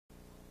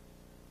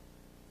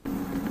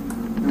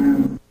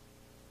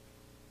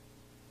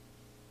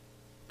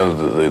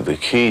The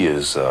key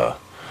is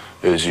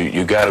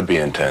you got to be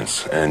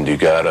intense, and you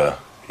gotta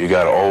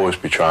always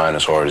be trying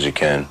as hard as you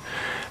can,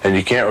 and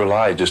you can't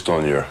rely just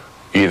on your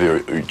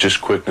either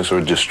just quickness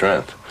or just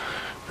strength,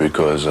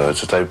 because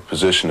it's a type of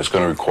position that's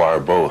going to require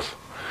both.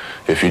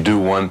 If you do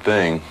one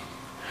thing,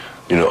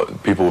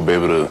 people will be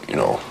able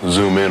to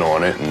zoom in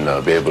on it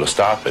and be able to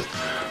stop it.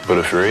 But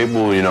if you're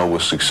able,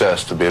 with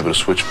success, to be able to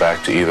switch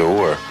back to either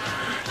or,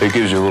 it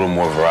gives you a little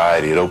more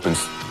variety. It opens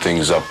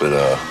things up. It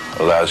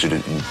allows you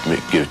to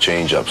give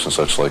change-ups and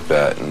such like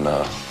that. And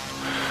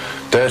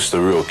that's the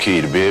real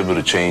key, to be able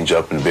to change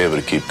up and be able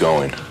to keep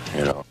going,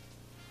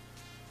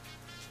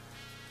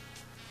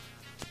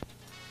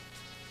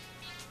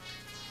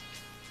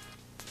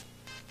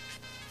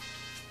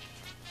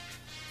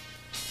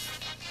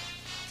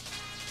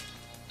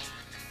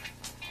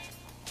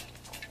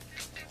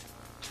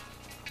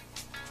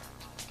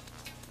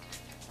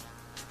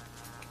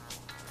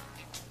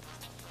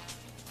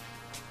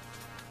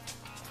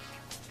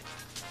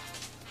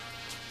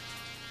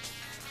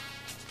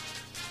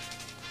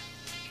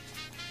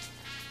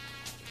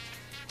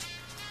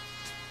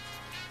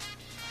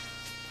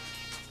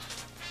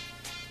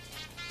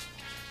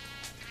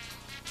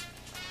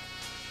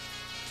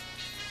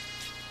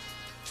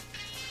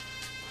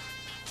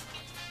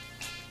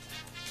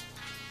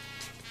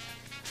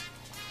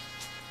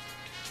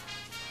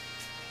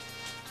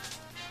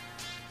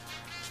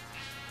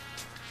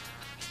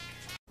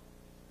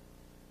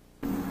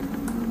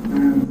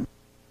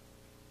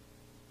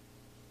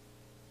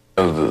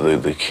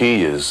 The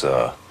key is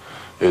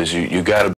you got to